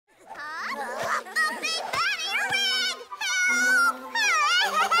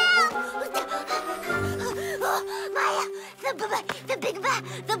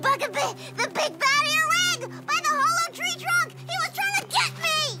The big bad earwig! By the hollow tree trunk! He was trying to get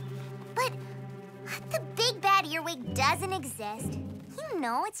me! But the big bad earwig doesn't exist. You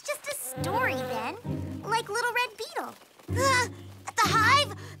know, it's just a story then. Like Little Red Beetle. At the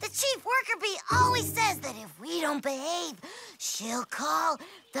hive, the chief worker bee always says that if we don't behave, she'll call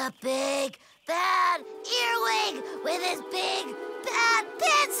the big bad earwig with his big bad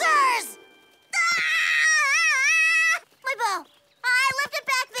pincers! My ball! I left it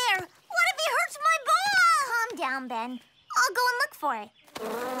back there! What if he hurts my ball? Calm down, Ben. I'll go and look for it.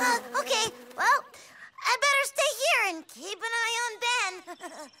 Okay, well, I better stay here and keep an eye on Ben.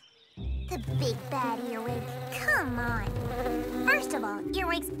 The big bad earwig. Come on. First of all,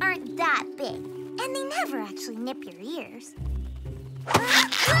 earwigs aren't that big, and they never actually nip your ears.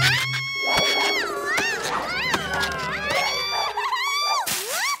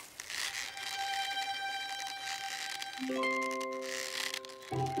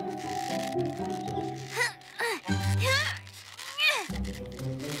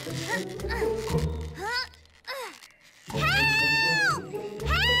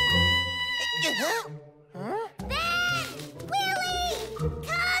 Ben! Willy!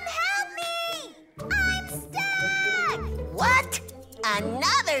 Come help me! I'm stuck! What?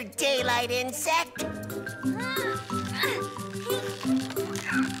 Another daylight insect? Right.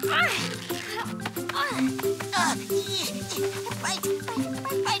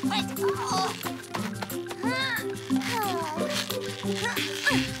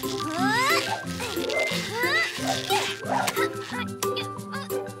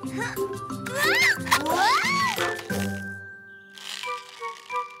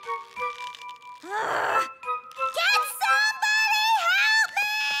 Can somebody help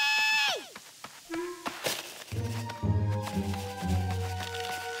me?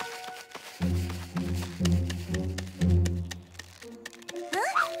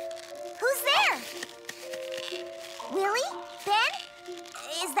 Huh? Who's there? Willy? Ben?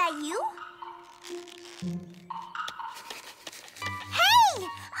 Is that you? Hey!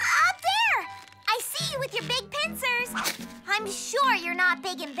 Up there! I see you with your big pincers. I'm sure you're not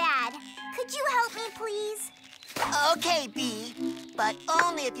big and bad. Could you help me, please? Okay, Bee, but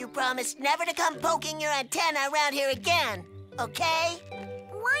only if you promise never to come poking your antenna around here again, okay?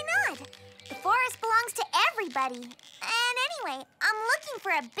 Why not? The forest belongs to everybody. And anyway, I'm looking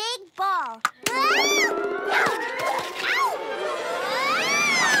for a big ball. Ow! Ow!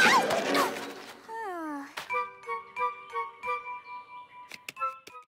 Ow!